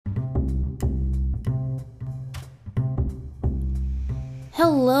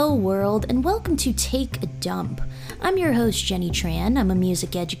Hello world, and welcome to Take a Dump. I'm your host Jenny Tran. I'm a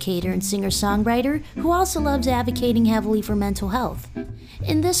music educator and singer-songwriter who also loves advocating heavily for mental health.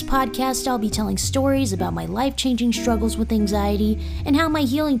 In this podcast, I'll be telling stories about my life-changing struggles with anxiety and how my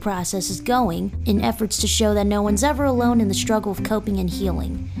healing process is going in efforts to show that no one's ever alone in the struggle of coping and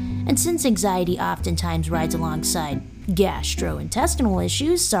healing. And since anxiety oftentimes rides alongside gastrointestinal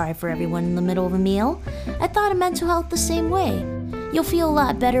issues, sorry for everyone in the middle of a meal, I thought of mental health the same way. You'll feel a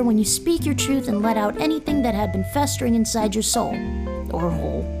lot better when you speak your truth and let out anything that had been festering inside your soul. Or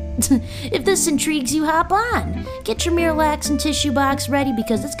hole. If this intrigues you, hop on. Get your Miralax and tissue box ready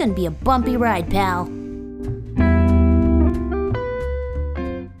because it's gonna be a bumpy ride, pal.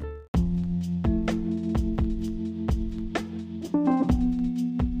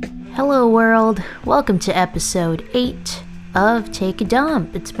 Hello world, welcome to episode 8 of Take a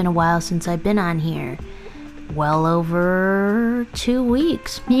Dump. It's been a while since I've been on here. Well over 2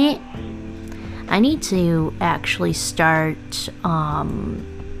 weeks. I need to actually start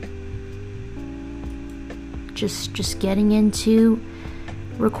just getting into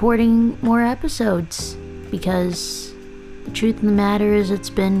recording more episodes, because the truth of the matter is it's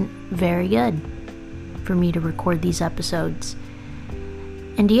been very good for me to record these episodes.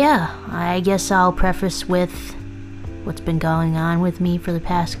 And yeah, I guess I'll preface with what's been going on with me for the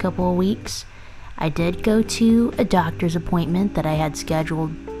past couple of weeks. I did go to a doctor's appointment that I had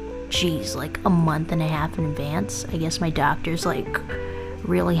scheduled, like a month and a half in advance. I guess my doctor's like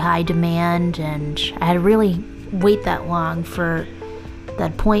really high demand, and I had to really wait that long for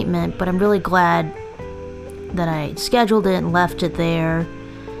that appointment, but I'm really glad that I scheduled it and left it there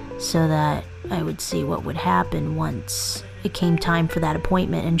so that I would see what would happen once it came time for that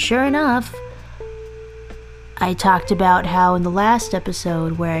appointment. And sure enough, I talked about how in the last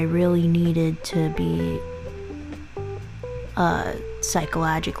episode where I really needed to be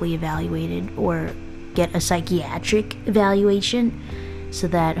psychologically evaluated or get a psychiatric evaluation so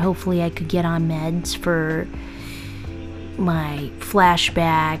that hopefully I could get on meds for my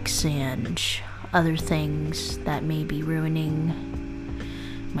flashbacks and other things that may be ruining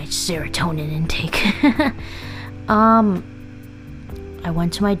my serotonin intake. I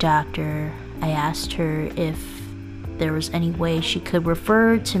went to my doctor. I asked her if there was any way she could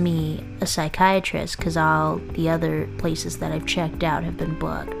refer to me a psychiatrist, because all the other places that I've checked out have been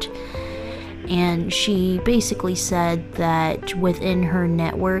booked. And she basically said that within her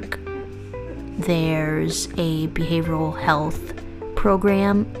network there's a behavioral health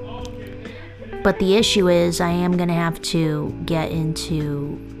program, but the issue is I am going to have to get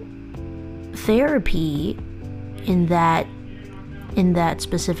into therapy in that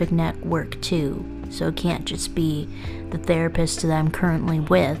specific network too. So it can't just be the therapist that I'm currently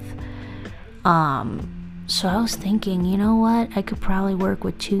with. So I was thinking, you know what? I could probably work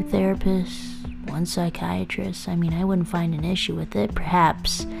with 2 therapists, 1 psychiatrist. I mean, I wouldn't find an issue with it.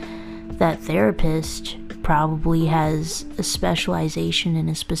 Perhaps that therapist probably has a specialization in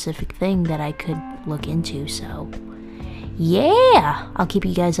a specific thing that I could look into. So yeah, I'll keep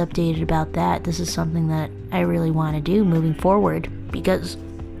you guys updated about that. This is something that I really want to do moving forward, because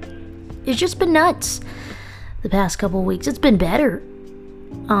it's just been nuts the past couple of weeks. It's been better.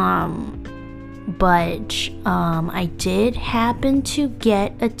 But I did happen to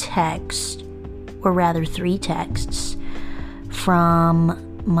get a text, or rather 3 texts,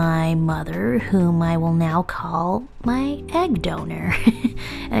 from my mother, whom I will now call my egg donor.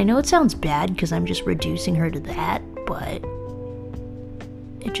 And I know it sounds bad because I'm just reducing her to that, but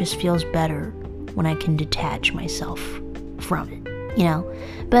it just feels better when I can detach myself from it, you know?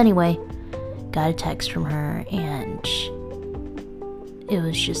 But anyway, got a text from her, and it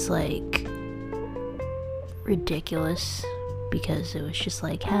was just like ridiculous, because it was just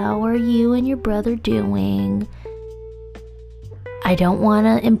like, how are you and your brother doing? I don't want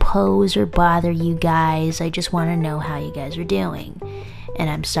to impose or bother you guys. I just want to know how you guys are doing. And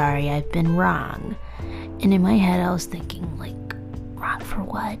I'm sorry I've been wrong. And in my head I was thinking, like, wrong for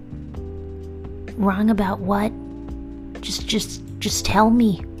what? Wrong about what? Just tell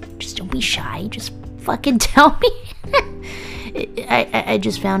me. Just don't be shy. Just fucking tell me. I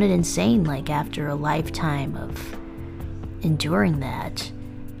just found it insane. Like, after a lifetime of enduring that,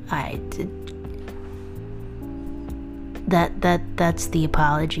 that's the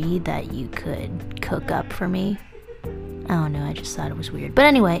apology that you could cook up for me. I don't know, I just thought it was weird. But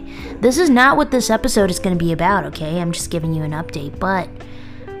anyway, this is not what this episode is going to be about, okay? I'm just giving you an update. But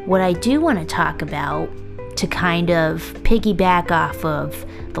what I do want to talk about, to kind of piggyback off of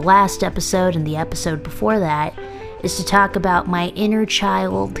the last episode and the episode before that, is to talk about my inner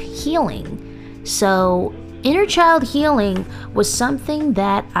child healing. So Inner child healing was something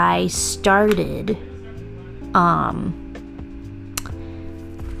that I started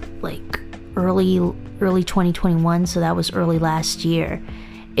like early 2021, so that was early last year.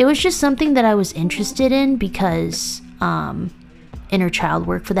 It was just something that I was interested in because inner child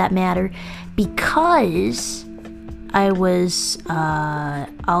work, for that matter, because I was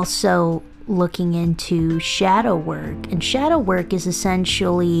also looking into shadow work, and shadow work is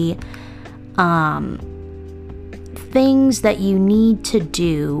essentially things that you need to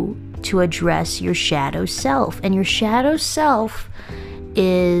do to address your shadow self. And your shadow self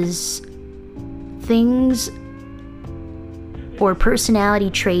is things or personality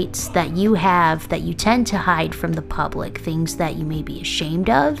traits that you have that you tend to hide from the public, things that you may be ashamed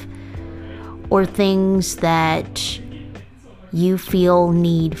of, or things that you feel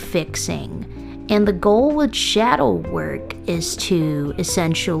need fixing. And the goal with shadow work is to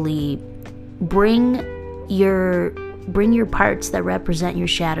essentially bring your parts that represent your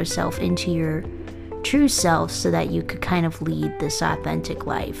shadow self into your true self so that you could kind of lead this authentic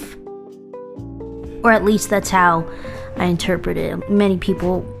life. Or at least that's how I interpret it. Many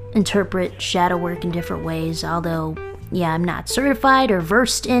people interpret shadow work in different ways, although, yeah, I'm not certified or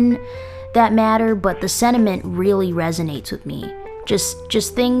versed in that matter, but the sentiment really resonates with me.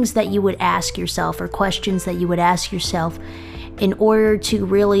 Just things that you would ask yourself, or questions that you would ask yourself in order to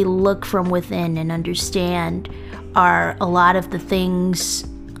really look from within and understand are a lot of the things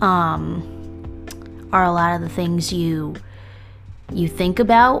you think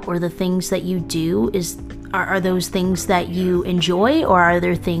about, or the things that you do are those things that you enjoy, or are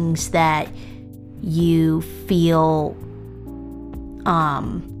there things that you feel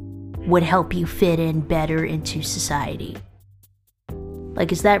would help you fit in better into society?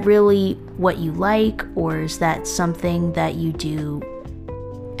 Like, is that really what you like, or is that something that you do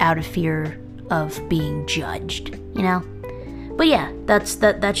out of fear of being judged, you know? But yeah, that's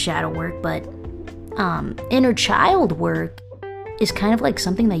shadow work. But inner child work is kind of like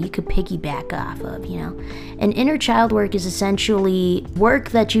something that you could piggyback off of, you know? And inner child work is essentially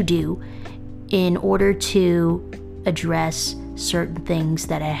work that you do in order to address certain things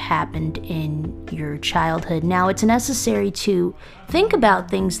that have happened in your childhood. Now, it's necessary to think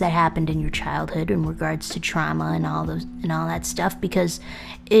about things that happened in your childhood in regards to trauma and all that stuff, because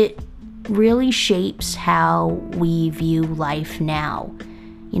it really shapes how we view life now.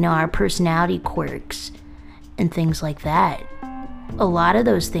 You know, our personality quirks and things like that. A lot of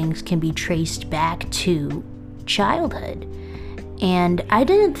those things can be traced back to childhood. And I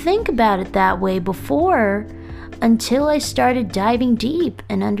didn't think about it that way before, until I started diving deep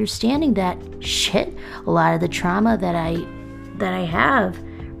and understanding that a lot of the trauma that I have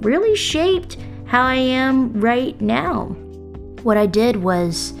really shaped how I am right now. What I did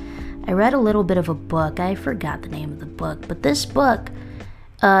was I read a little bit of a book. I forgot the name of the book, but this book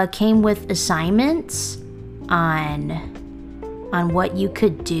came with assignments on what you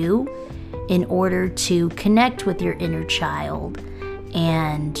could do in order to connect with your inner child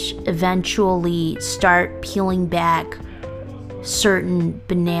and eventually start peeling back certain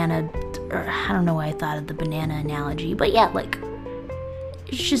banana, or I don't know why I thought of the banana analogy, but yeah, like,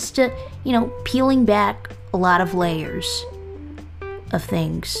 it's just peeling back a lot of layers of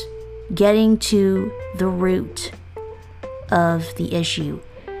things, getting to the root of the issue,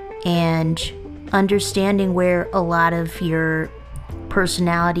 and understanding where a lot of your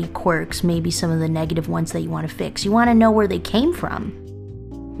personality quirks, maybe some of the negative ones that you want to fix. You want to know where they came from.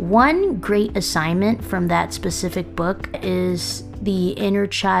 One great assignment from that specific book is the inner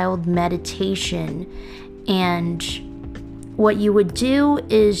child meditation. And what you would do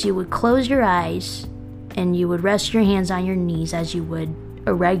is you would close your eyes and you would rest your hands on your knees as you would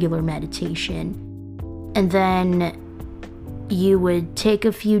a regular meditation. And then you would take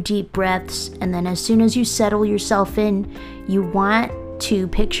a few deep breaths, and then as soon as you settle yourself in, you want to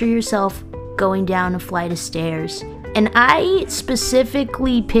picture yourself going down a flight of stairs. And I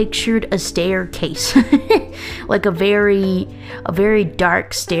specifically pictured a staircase, like a very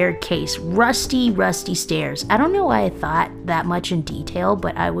dark staircase, rusty stairs. I don't know why I thought that much in detail,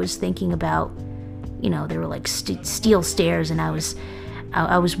 but I was thinking about, they were like steel stairs, and I was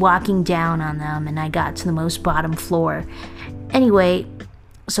walking down on them, and I got to the most bottom floor. Anyway,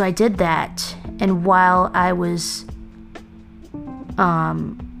 so I did that, and while I was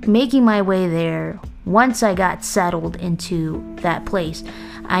making my way there, once I got settled into that place,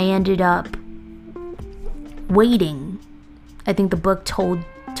 I ended up waiting. I think the book told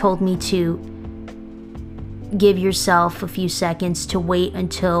me to give yourself a few seconds to wait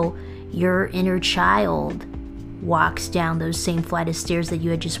until your inner child walks down those same flight of stairs that you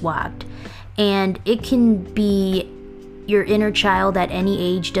had just walked. And it can be your inner child at any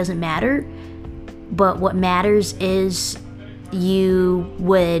age, doesn't matter. But what matters is you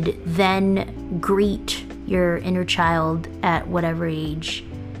would then greet your inner child at whatever age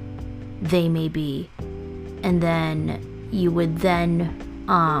they may be. And then you would then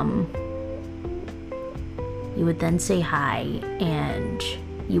say hi, and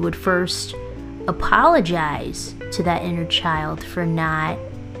you would first apologize to that inner child for not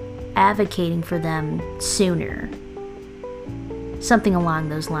advocating for them sooner. Something along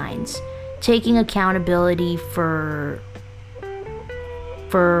those lines. Taking accountability for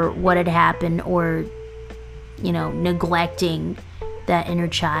what had happened, or, neglecting that inner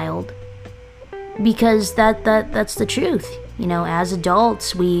child. Because that's the truth. As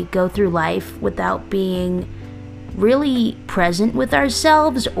adults, we go through life without being really present with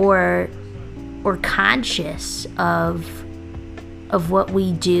ourselves or conscious of what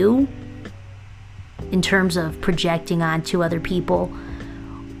we do in terms of projecting onto other people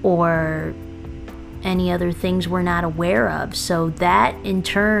or any other things we're not aware of. So that in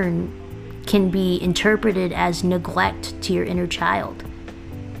turn can be interpreted as neglect to your inner child.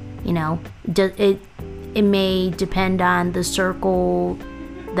 It may depend on the circle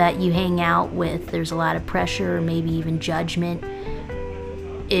that you hang out with. There's a lot of pressure, or maybe even judgment,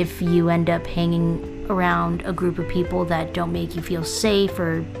 if you end up hanging around a group of people that don't make you feel safe,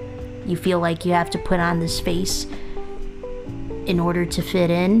 or you feel like you have to put on this face in order to fit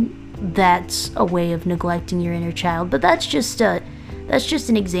in. That's a way of neglecting your inner child. But that's just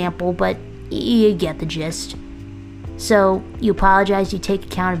an example, but you get the gist. So you apologize, you take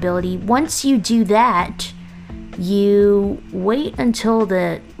accountability. Once you do that, you wait until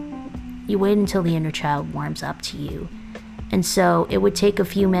the inner child warms up to you. And so it would take a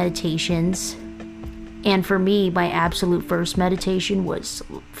few meditations. And for me, my absolute first meditation was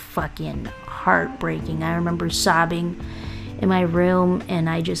fucking heartbreaking. I remember sobbing in my room and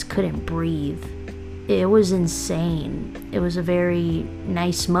I just couldn't breathe. It was insane. It was a very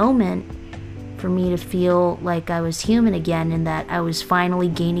nice moment for me to feel like I was human again, and that I was finally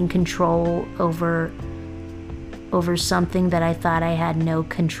gaining control over something that I thought I had no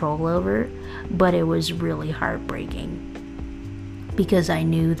control over. But it was really heartbreaking because I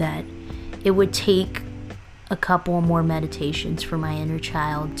knew that it would take a couple more meditations for my inner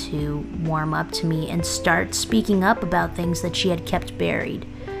child to warm up to me and start speaking up about things that she had kept buried.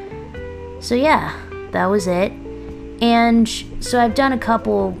 So yeah, that was it. And so I've done a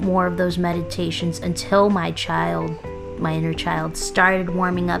couple more of those meditations until my inner child started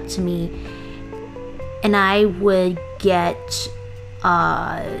warming up to me. And I would get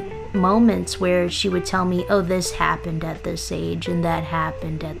moments where she would tell me, oh, this happened at this age and that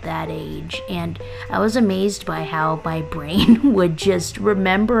happened at that age. And I was amazed by how my brain would just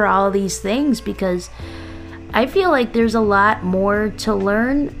remember all these things, because I feel like there's a lot more to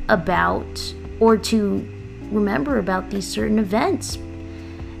learn about or to remember about these certain events.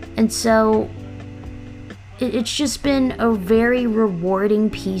 And so it's just been a very rewarding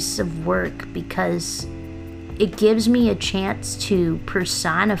piece of work, because it gives me a chance to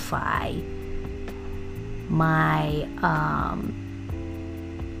personify my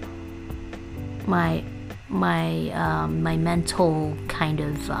mental kind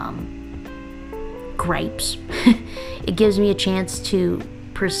of gripes. It gives me a chance to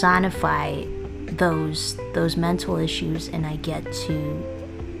personify those mental issues, and I get to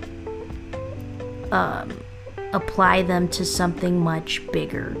apply them to something much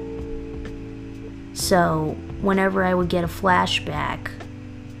bigger. So whenever I would get a flashback,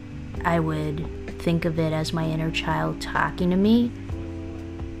 I would think of it as my inner child talking to me,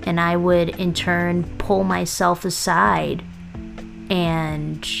 and I would in turn pull myself aside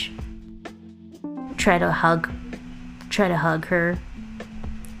and try to hug her,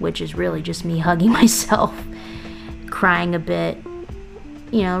 which is really just me hugging myself, crying a bit,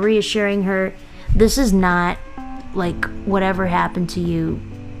 reassuring her, this is not, like, whatever happened to you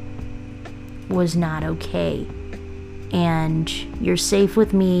was not okay, and you're safe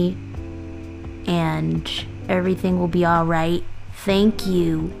with me, and everything will be all right. Thank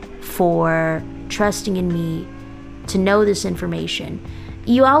you for trusting in me to know this information.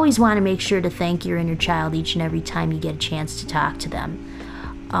 You always want to make sure to thank your inner child each and every time you get a chance to talk to them.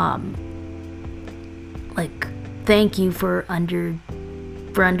 Like, thank you for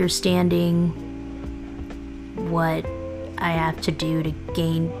understanding what I have to do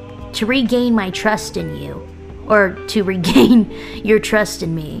to regain my trust in you, or to regain your trust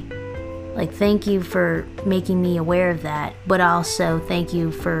in me. Like, thank you for making me aware of that, but also thank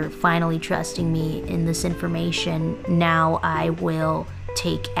you for finally trusting me in this information. Now I will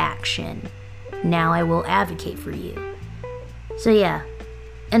take action now I will advocate for you. So yeah.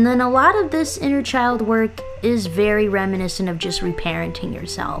 And then a lot of this inner child work is very reminiscent of just reparenting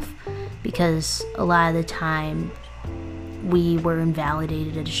yourself, because a lot of the time we were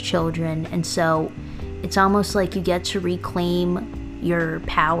invalidated as children, and so it's almost like you get to reclaim your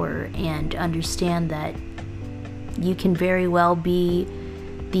power and understand that you can very well be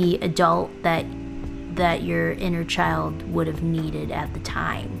the adult that your inner child would have needed at the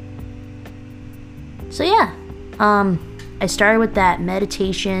time. So yeah, I started with that,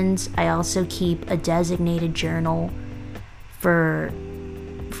 meditations. I also keep a designated journal for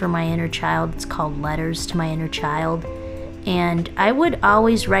my inner child. It's called Letters to My Inner Child. And I would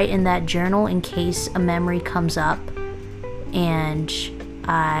always write in that journal in case a memory comes up and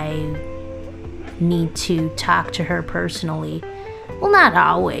I need to talk to her personally. Well, not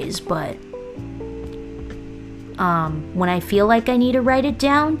always, but when I feel like I need to write it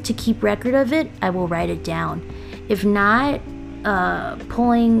down to keep record of it, I will write it down. If not,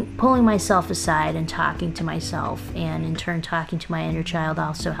 pulling myself aside and talking to myself, and in turn talking to my inner child,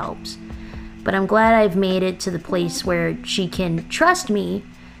 also helps. But I'm glad I've made it to the place where she can trust me,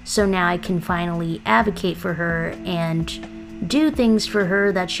 so now I can finally advocate for her and do things for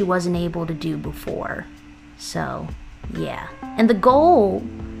her that she wasn't able to do before. So, yeah. And the goal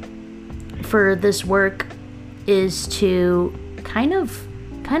for this work is to kind of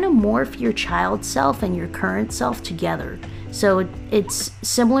morph your child self and your current self together. So it's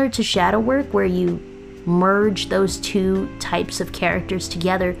similar to shadow work, where you merge those two types of characters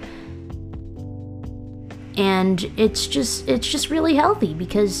together. And it's just really healthy,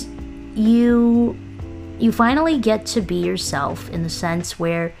 because you finally get to be yourself, in the sense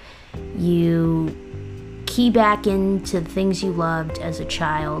where you key back into the things you loved as a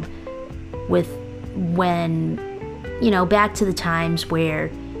child, back to the times where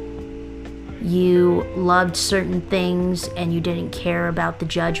you loved certain things and you didn't care about the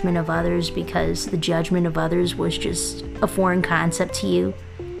judgment of others, because the judgment of others was just a foreign concept to you.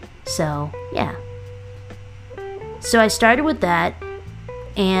 So, yeah. So I started with that,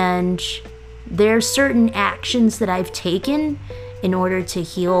 and there's certain actions that I've taken in order to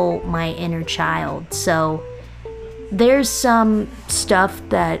heal my inner child. So there's some stuff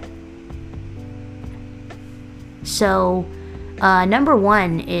that... number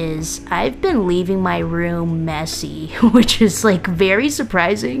one is I've been leaving my room messy, which is like very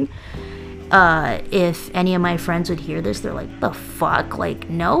surprising. If any of my friends would hear this, they're like, the fuck? Like,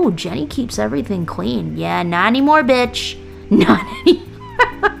 no, Jenny keeps everything clean. Yeah, not anymore, bitch. Not anymore.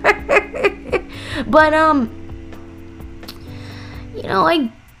 But,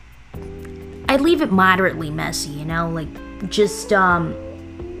 I leave it moderately messy, like, just,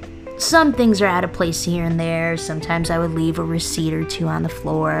 some things are out of place here and there. Sometimes I would leave a receipt or two on the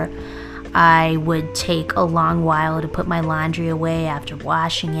floor. I would take a long while to put my laundry away after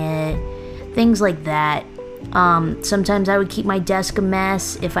washing it. Things like that. Sometimes I would keep my desk a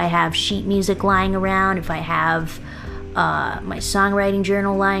mess if I have sheet music lying around. If I have my songwriting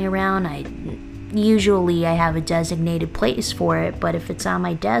journal lying around, usually I have a designated place for it, but if it's on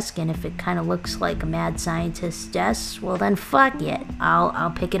my desk and if it kind of looks like a mad scientist's desk, well then fuck it.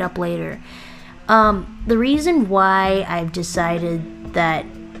 I'll pick it up later. The reason why I've decided that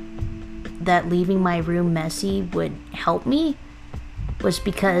leaving my room messy would help me was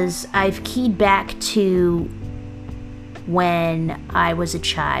because I've keyed back to when I was a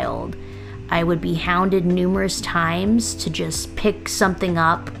child. I would be hounded numerous times to just pick something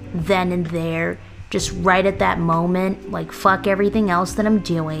up then and there, just right at that moment, like fuck everything else that I'm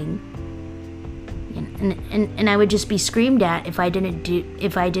doing. And I would just be screamed at if I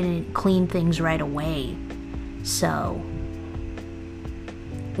didn't clean things right away. So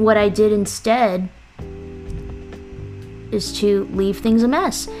what I did instead is to leave things a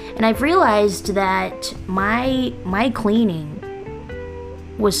mess. And I've realized that my cleaning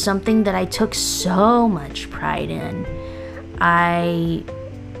was something that I took so much pride in. I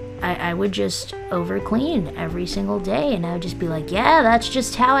would just overclean every single day, and I would just be like, yeah, that's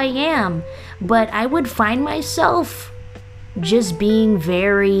just how I am. But I would find myself just being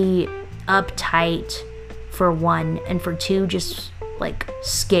very uptight, for one, and for two, just like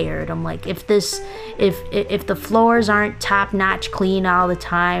scared. I'm like, if the floors aren't top-notch clean all the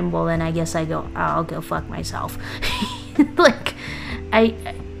time, well then I guess I'll go fuck myself. Like,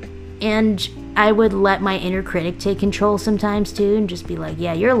 I would let my inner critic take control sometimes too, and just be like,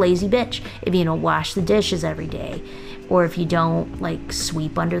 yeah, you're a lazy bitch if you don't wash the dishes every day, or if you don't like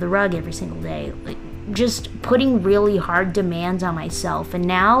sweep under the rug every single day. Like, just putting really hard demands on myself. And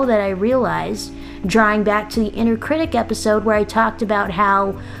now that I realize, drawing back to the inner critic episode where I talked about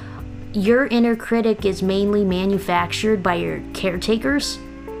how your inner critic is mainly manufactured by your caretakers,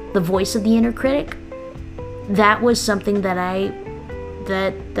 the voice of the inner critic, that was something that I've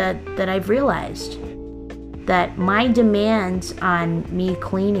realized. That my demands on me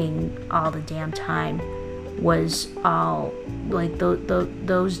cleaning all the damn time was all, like,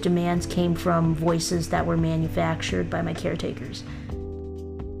 those demands came from voices that were manufactured by my caretakers.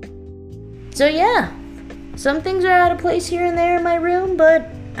 So yeah, some things are out of place here and there in my room, but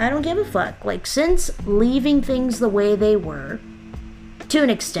I don't give a fuck. Like, since leaving things the way they were, to an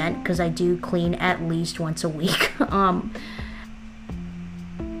extent, because I do clean at least once a week,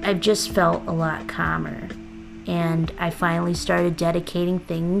 I've just felt a lot calmer. And I finally started dedicating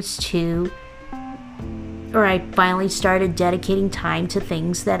time to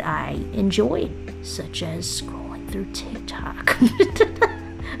things that I enjoyed, such as scrolling through TikTok.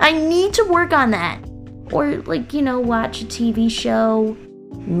 I need to work on that. Or, like, watch a TV show,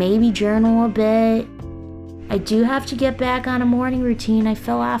 maybe journal a bit. I do have to get back on a morning routine. I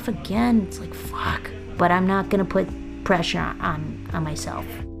fell off again. It's like, fuck. But I'm not gonna put pressure on myself.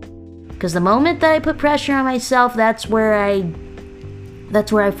 Because the moment that I put pressure on myself, that's where I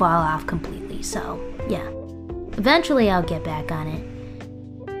fall off completely. So, yeah. Eventually I'll get back on it.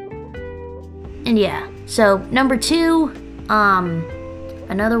 And yeah. So, number 2,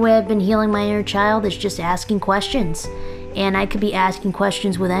 another way I've been healing my inner child is just asking questions. And I could be asking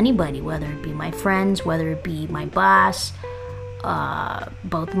questions with anybody, whether it be my friends, whether it be my boss,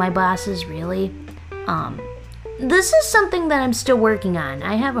 both my bosses, really. This is something that I'm still working on.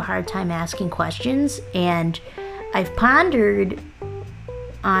 I have a hard time asking questions, and I've pondered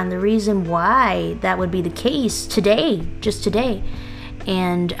on the reason why that would be the case just today.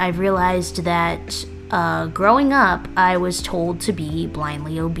 And I've realized that growing up, I was told to be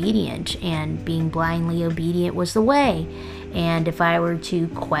blindly obedient, and being blindly obedient was the way. And if I were to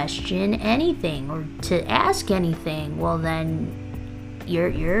question anything or to ask anything, well, then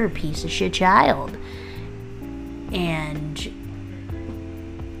you're a piece of shit child. And,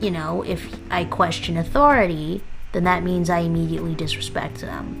 if I question authority, then that means I immediately disrespect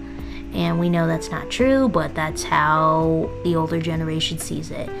them. And we know that's not true, but that's how the older generation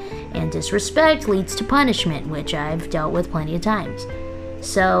sees it. And disrespect leads to punishment, which I've dealt with plenty of times.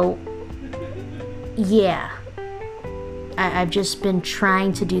 So, yeah. I've just been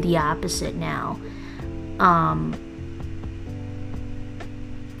trying to do the opposite now.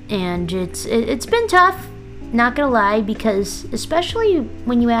 And it's been tough, not gonna lie, because especially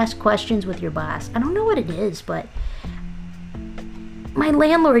when you ask questions with your boss, I don't know what it is, but my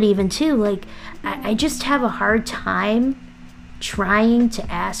landlord even too, like, I just have a hard time trying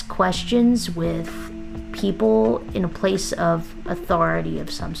to ask questions with people in a place of authority of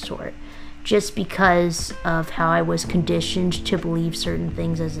some sort, just because of how I was conditioned to believe certain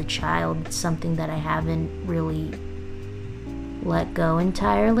things as a child. It's something that I haven't really let go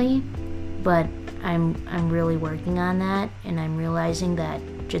entirely, but I'm really working on that, and I'm realizing that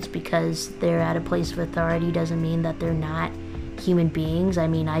just because they're at a place of authority doesn't mean that they're not human beings. I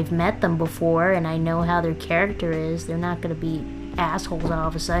mean, I've met them before, and I know how their character is. They're not going to be assholes all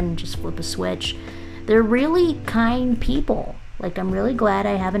of a sudden, just flip a switch. They're really kind people. Like, I'm really glad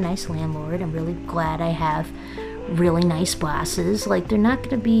I have a nice landlord. I'm really glad I have really nice bosses. Like, they're not going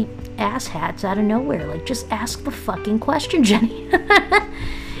to be asshats out of nowhere. Like, just ask the fucking question, Jenny.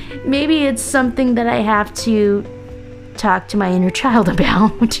 Maybe it's something that I have to talk to my inner child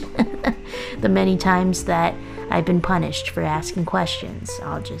about. The many times that I've been punished for asking questions.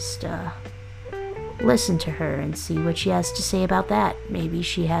 I'll just listen to her and see what she has to say about that. Maybe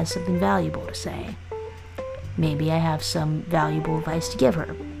she has something valuable to say. Maybe I have some valuable advice to give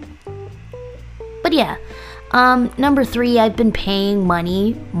her. But yeah, number 3, I've been paying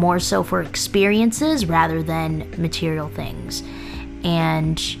money more so for experiences rather than material things.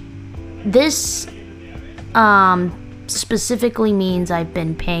 And this specifically means I've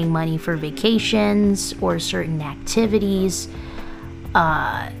been paying money for vacations or certain activities.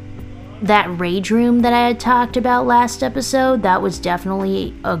 That rage room that I had talked about last episode, that was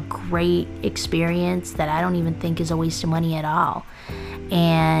definitely a great experience that I don't even think is a waste of money at all.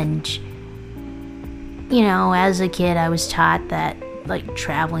 And, as a kid, I was taught that, like,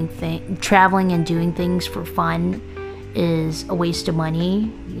 traveling and doing things for fun is a waste of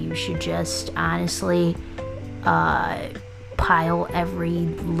money. You should just honestly pile every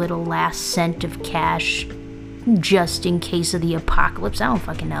little last cent of cash just in case of the apocalypse. I don't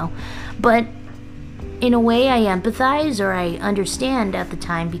fucking know. But in a way, I empathize, or I understand at the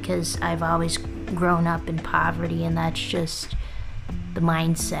time, because I've always grown up in poverty, and that's just the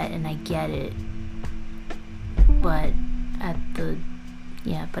mindset, and I get it. But at the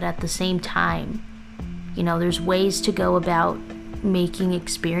Yeah, but at the same time, you know, there's ways to go about making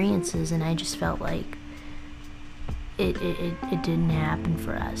experiences, and I just felt like it didn't happen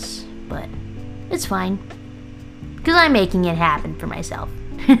for us. But it's fine, because I'm making it happen for myself.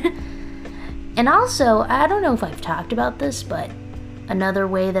 And also, I don't know if I've talked about this, but another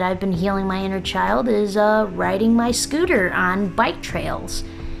way that I've been healing my inner child is riding my scooter on bike trails.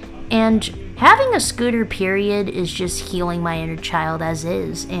 And having a scooter, period, is just healing my inner child as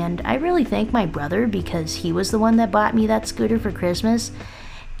is. And I really thank my brother, because he was the one that bought me that scooter for Christmas.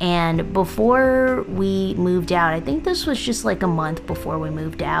 And before we moved out, I think this was just like a month before we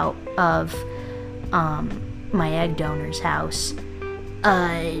moved out of my egg donor's house,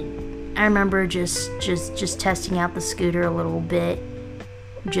 I remember just testing out the scooter a little bit,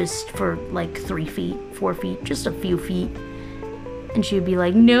 just for like 3 feet, 4 feet, just a few feet. And she would be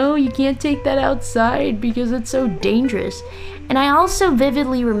like, no, you can't take that outside because it's so dangerous. And I also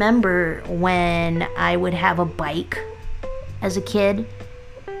vividly remember when I would have a bike as a kid,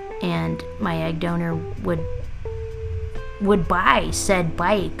 and my egg donor would buy said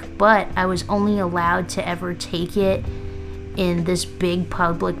bike, but I was only allowed to ever take it in this big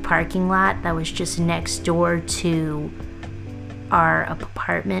public parking lot that was just next door to our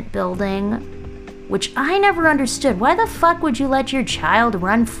apartment building, which I never understood. Why the fuck would you let your child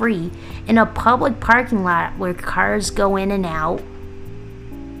run free in a public parking lot where cars go in and out,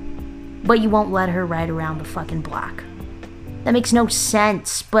 but you won't let her ride around the fucking block? That makes no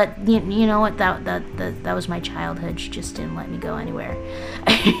sense. But you know what? That was my childhood. She just didn't let me go anywhere.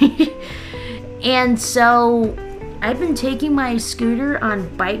 And so I've been taking my scooter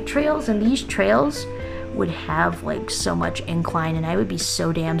on bike trails, and these trails would have like so much incline, and I would be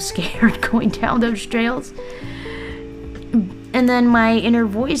so damn scared going down those trails. And then my inner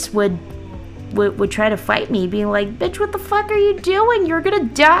voice would try to fight me, being like, bitch, what the fuck are you doing? You're gonna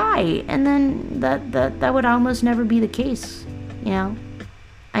die. And then that would almost never be the case, you know?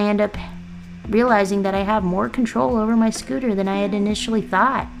 I end up realizing that I have more control over my scooter than I had initially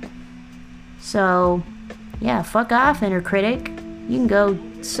thought. So yeah, fuck off, inner critic. You can go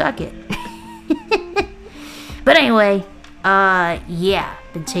suck it. But anyway, yeah,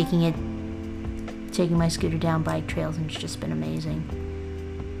 been taking my scooter down bike trails, and it's just been amazing.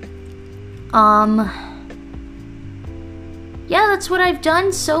 Yeah, that's what I've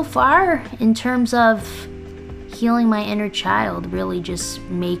done so far in terms of healing my inner child, really just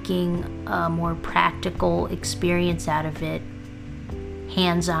making a more practical experience out of it,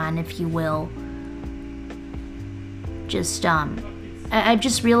 hands-on, if you will. Just, I've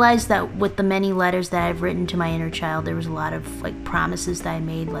just realized that with the many letters that I've written to my inner child, there was a lot of like promises that I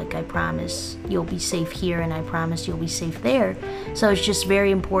made, like I promise you'll be safe here, and I promise you'll be safe there. So it's just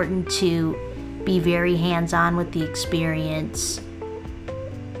very important to be very hands-on with the experience,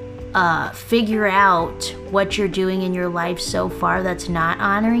 figure out what you're doing in your life so far that's not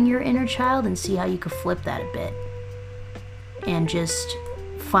honoring your inner child, and see how you could flip that a bit, and just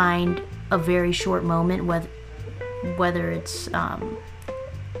find a very short moment, whether it's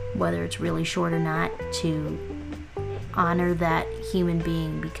really short or not, to honor that human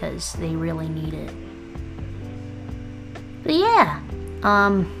being, because they really need it. But yeah,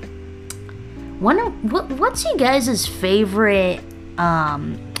 what's you guys' favorite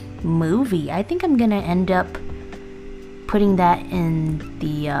movie? I think I'm gonna end up putting that in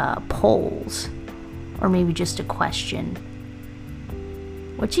the polls, or maybe just a question.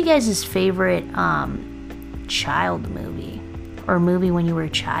 What's you guys' favorite child movie, or movie when you were a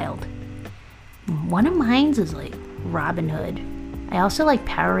child? One of mine's is like Robin Hood. I also like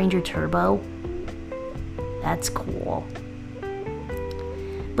Power Ranger Turbo. That's cool.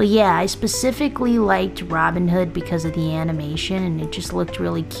 But yeah, I specifically liked Robin Hood because of the animation, and it just looked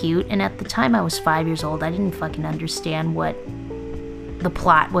really cute. And at the time I was 5 years old, I didn't fucking understand what the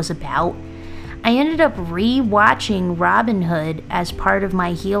plot was about. I ended up re-watching Robin Hood as part of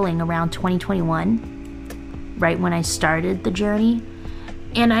my healing around 2021, right when I started the journey.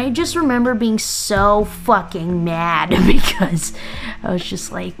 And I just remember being so fucking mad because I was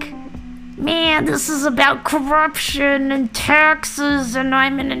just like, man, this is about corruption and taxes, and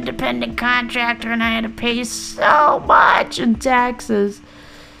I'm an independent contractor and I had to pay so much in taxes.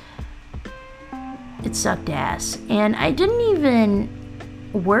 It sucked ass. And I didn't even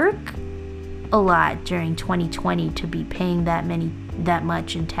work a lot during 2020 to be paying that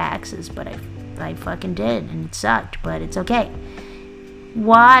much in taxes, but I fucking did, and it sucked, but it's okay.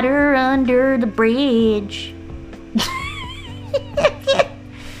 Water under the bridge.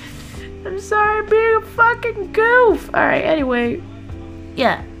 I'm sorry, I'm being a fucking goof. Alright, anyway.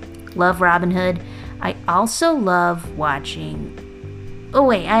 Yeah, love Robin Hood. I also love watching Oh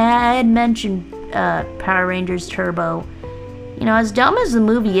wait, I had mentioned Power Rangers Turbo. You know, as dumb as the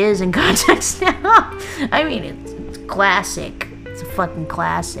movie is in context now, I mean, it's classic. It's a fucking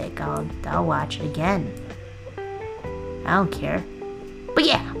classic. I'll watch it again. I don't care. But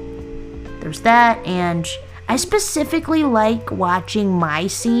yeah, there's that, and I specifically like watching My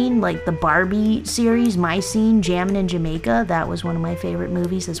Scene, like the Barbie series, My Scene, Jammin' in Jamaica. That was one of my favorite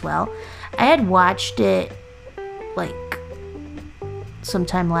movies as well. I had watched it, like,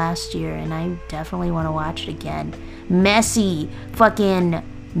 sometime last year, and I definitely want to watch it again. Fucking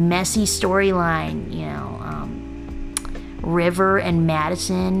messy storyline, you know. River and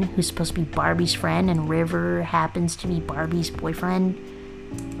Madison, who's supposed to be Barbie's friend, and River happens to be Barbie's boyfriend.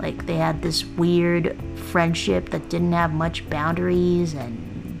 Like, they had this weird friendship that didn't have much boundaries,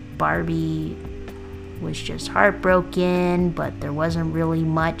 and Barbie was just heartbroken, but there wasn't really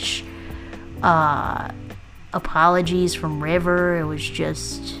much apologies from River. It was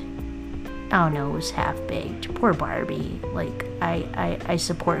just, I don't know, it was half-baked. Poor Barbie. Like, I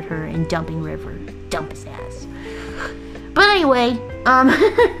support her in dumping River. Dump his ass. But anyway,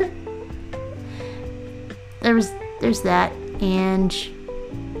 there's that, and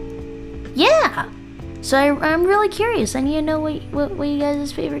yeah. So I'm really curious. I need to know what you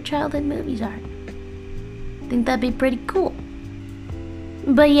guys' favorite childhood movies are. I think that'd be pretty cool.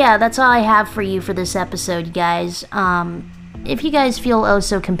 But yeah, that's all I have for you for this episode, you guys. If you guys feel oh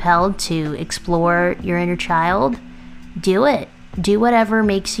so compelled to explore your inner child, do it. Do whatever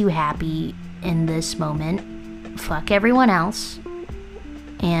makes you happy in this moment. Fuck everyone else.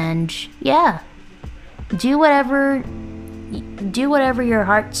 And yeah, do whatever your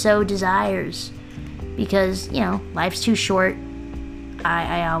heart so desires. Because, you know, life's too short.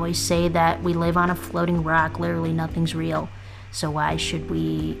 I always say that we live on a floating rock. Literally nothing's real. So why should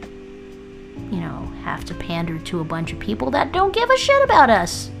we, you know, have to pander to a bunch of people that don't give a shit about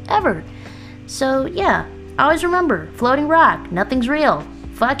us, ever? So, yeah, always remember, floating rock, nothing's real.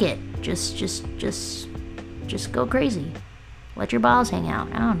 Fuck it. Just go crazy. Let your balls hang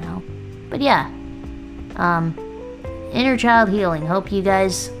out. I don't know. But yeah, inner child healing. Hope you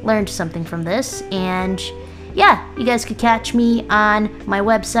guys learned something from this. And yeah, you guys could catch me on my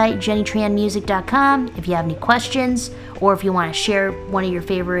website, jennytranmusic.com, if you have any questions, or if you want to share one of your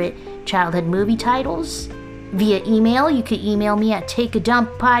favorite childhood movie titles via email. You could email me at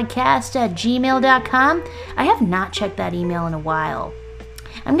takeadumppodcast@gmail.com. I have not checked that email in a while.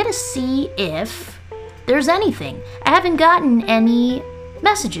 I'm gonna see if there's anything. I haven't gotten any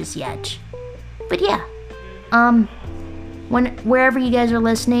messages yet. But yeah, wherever you guys are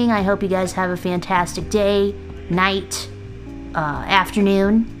listening, I hope you guys have a fantastic day, night,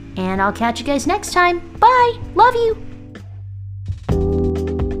 afternoon, and I'll catch you guys next time. Bye! Love you!